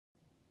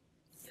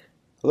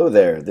Hello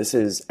there, this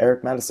is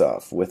Eric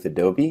Matisoff with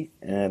Adobe,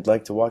 and I'd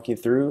like to walk you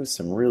through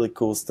some really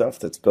cool stuff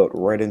that's built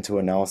right into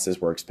Analysis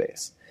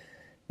Workspace.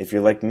 If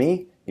you're like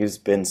me,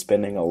 you've been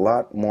spending a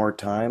lot more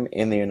time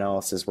in the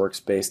Analysis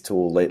Workspace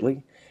tool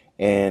lately,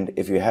 and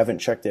if you haven't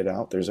checked it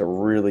out, there's a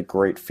really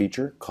great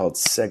feature called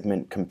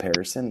Segment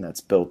Comparison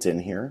that's built in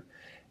here.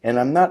 And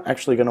I'm not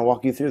actually going to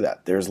walk you through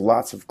that. There's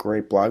lots of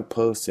great blog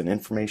posts and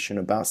information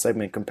about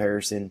segment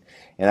comparison,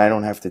 and I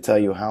don't have to tell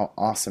you how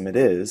awesome it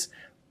is,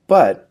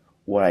 but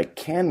what I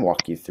can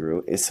walk you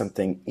through is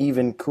something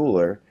even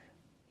cooler.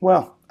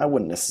 Well, I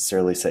wouldn't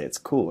necessarily say it's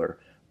cooler,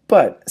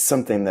 but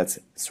something that's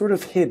sort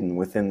of hidden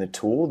within the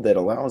tool that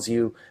allows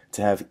you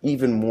to have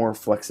even more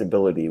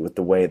flexibility with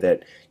the way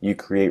that you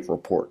create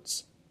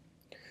reports.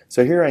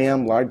 So here I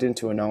am logged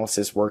into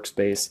Analysis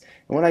Workspace,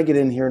 and when I get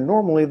in here,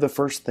 normally the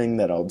first thing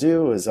that I'll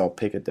do is I'll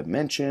pick a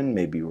dimension,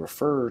 maybe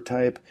referrer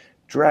type,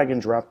 drag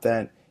and drop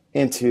that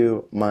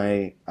into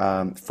my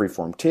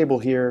freeform table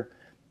here,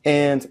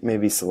 and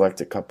maybe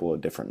select a couple of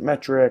different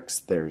metrics.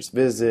 There's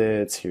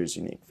visits, here's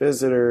unique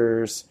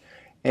visitors,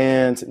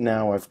 and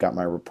now I've got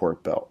my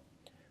report built.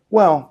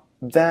 Well,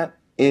 that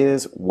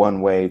is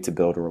one way to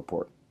build a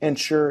report. And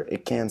sure,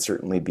 it can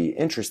certainly be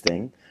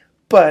interesting,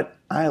 but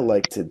I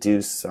like to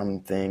do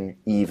something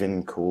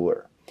even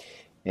cooler.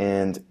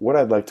 And what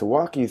I'd like to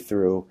walk you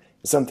through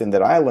is something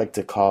that I like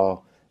to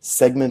call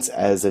segments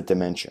as a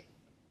dimension.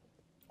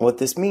 What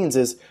this means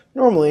is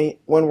normally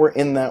when we're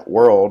in that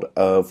world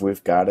of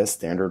we've got a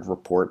standard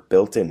report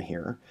built in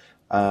here,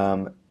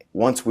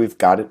 once we've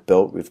got it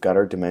built, we've got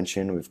our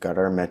dimension, we've got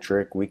our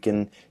metric, we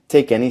can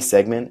take any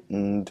segment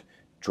and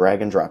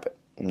drag and drop it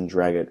and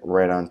drag it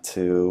right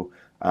onto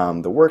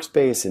the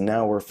workspace, and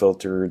now we're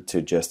filtered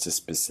to just a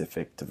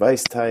specific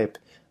device type.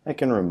 I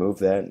can remove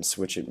that and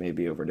switch it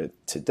maybe over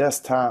to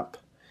desktop,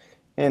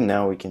 and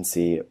now we can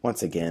see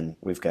once again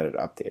we've got it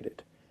updated.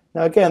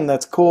 Now again,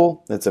 that's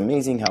cool, that's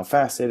amazing how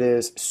fast it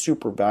is,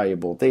 super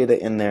valuable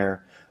data in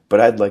there,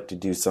 but I'd like to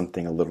do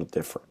something a little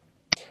different.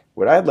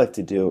 What I'd like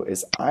to do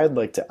is I'd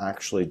like to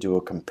actually do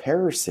a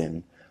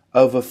comparison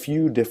of a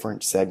few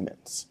different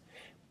segments.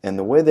 And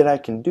the way that I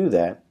can do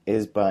that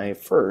is by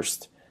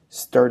first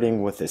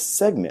starting with a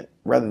segment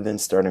rather than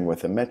starting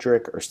with a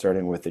metric or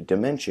starting with a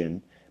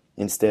dimension.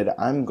 Instead,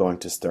 I'm going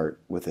to start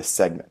with a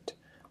segment.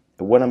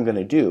 What I'm going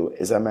to do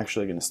is I'm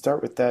actually going to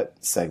start with that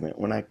segment.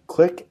 When I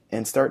click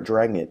and start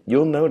dragging it,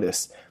 you'll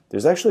notice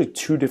there's actually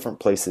two different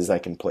places I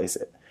can place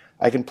it.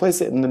 I can place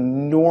it in the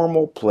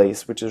normal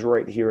place, which is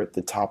right here at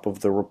the top of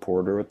the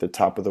report or at the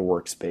top of the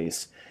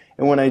workspace.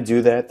 And when I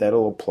do that,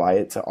 that'll apply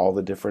it to all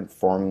the different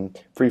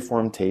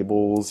freeform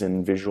tables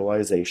and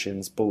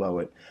visualizations below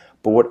it.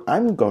 But what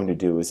I'm going to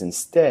do is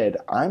instead,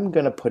 I'm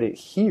going to put it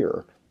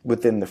here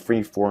within the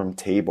freeform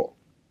table.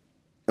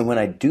 And when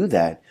I do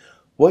that,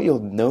 what you'll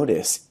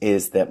notice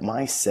is that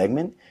my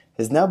segment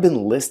has now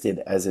been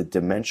listed as a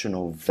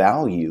dimensional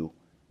value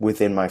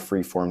within my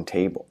freeform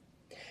table.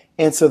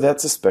 And so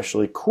that's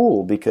especially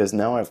cool because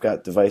now I've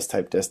got device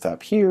type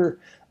desktop here,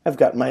 I've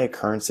got my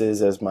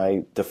occurrences as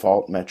my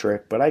default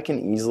metric, but I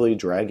can easily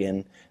drag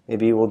in,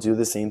 maybe we'll do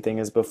the same thing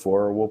as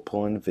before, we'll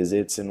pull in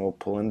visits and we'll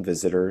pull in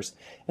visitors,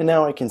 and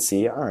now I can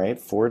see, alright,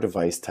 for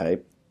device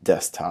type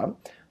desktop,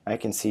 I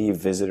can see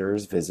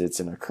visitors, visits,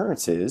 and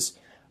occurrences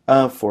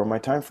for my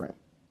time frame.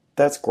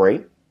 That's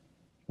great.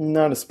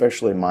 Not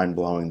especially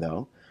mind-blowing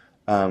though.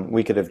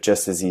 We could have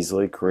just as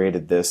easily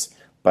created this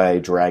by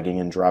dragging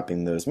and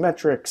dropping those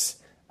metrics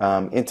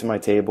into my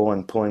table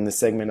and pulling the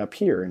segment up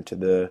here into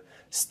the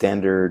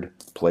standard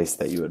place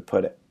that you would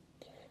put it.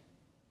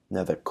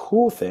 Now the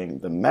cool thing,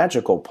 the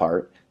magical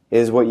part,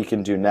 is what you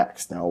can do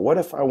next. Now what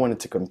if I wanted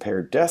to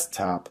compare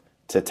desktop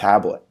to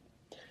tablet?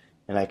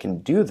 And I can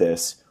do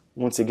this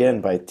once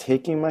again by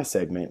taking my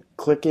segment,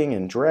 clicking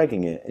and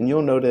dragging it, and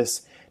you'll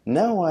notice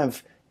now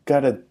I've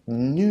got a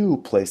new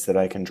place that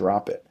I can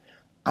drop it.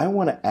 I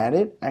want to add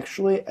it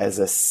actually as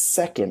a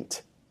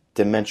second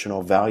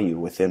dimensional value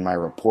within my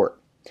report.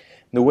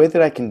 The way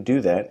that I can do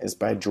that is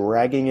by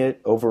dragging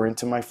it over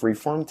into my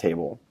freeform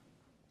table.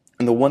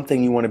 And the one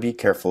thing you want to be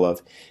careful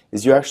of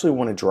is you actually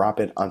want to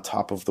drop it on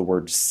top of the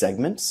word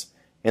segments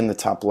in the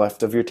top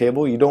left of your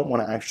table. You don't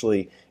want to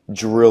actually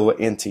drill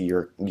into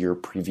your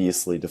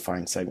previously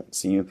defined segments.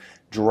 So you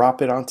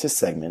drop it onto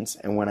segments,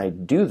 and when I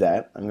do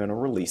that, I'm going to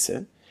release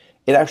it.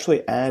 It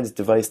actually adds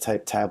device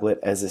type tablet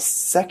as a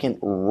second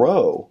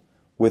row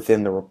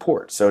within the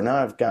report. So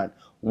now I've got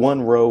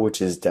one row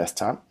which is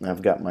desktop, and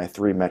I've got my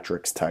three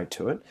metrics tied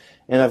to it,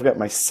 and I've got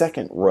my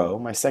second row,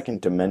 my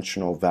second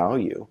dimensional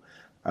value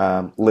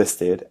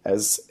listed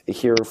as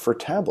here for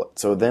tablet.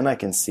 So then I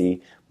can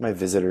see my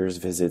visitors,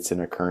 visits, and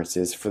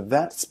occurrences for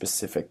that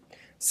specific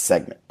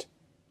segment.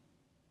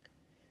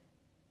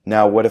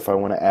 Now what if I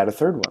want to add a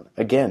third one?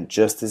 Again,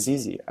 just as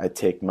easy. I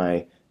take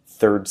my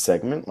third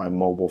segment, my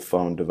mobile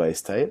phone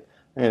device type,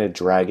 I'm going to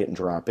drag it and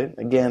drop it.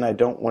 Again, I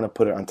don't want to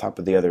put it on top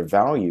of the other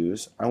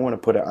values. I want to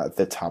put it at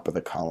the top of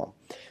the column.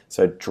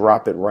 So I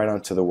drop it right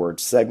onto the word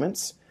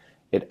segments.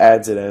 It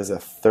adds it as a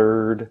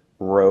third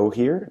row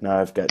here. Now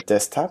I've got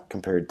desktop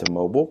compared to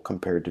mobile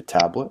compared to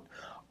tablet.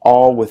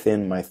 all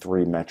within my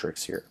 3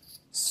 metrics here.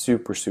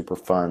 Super, super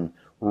fun,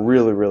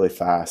 really, really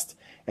fast,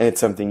 and it's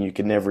something you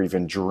could never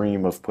even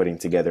dream of putting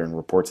together in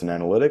reports and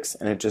analytics,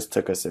 and it just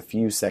took us a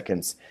few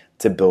seconds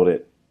to build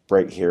it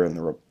right here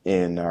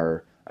in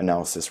our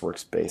Analysis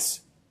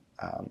Workspace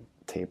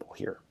table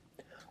here.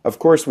 Of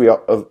course, we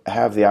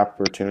have the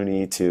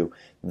opportunity to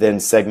then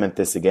segment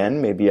this again.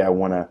 Maybe I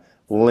want to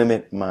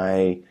limit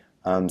my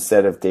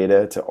set of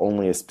data to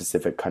only a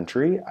specific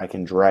country. I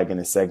can drag in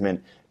a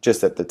segment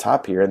just at the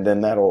top here, and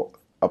then that'll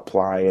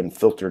apply and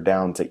filter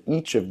down to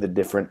each of the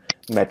different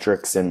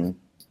metrics and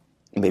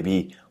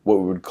maybe what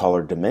we would call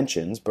our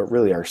dimensions, but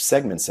really our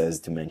segment says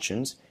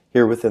dimensions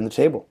here within the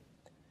table.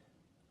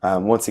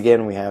 Once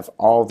again, we have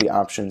all the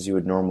options you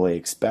would normally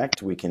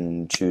expect. We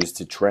can choose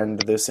to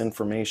trend this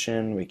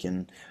information. We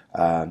can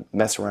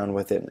mess around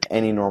with it in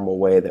any normal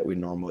way that we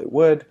normally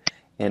would.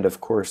 And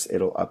of course,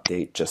 it'll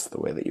update just the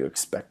way that you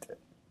expect it.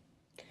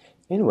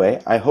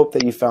 Anyway, I hope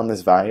that you found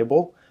this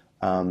valuable.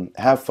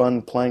 Have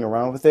fun playing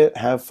around with it.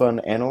 Have fun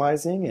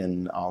analyzing,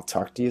 and I'll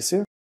talk to you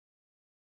soon.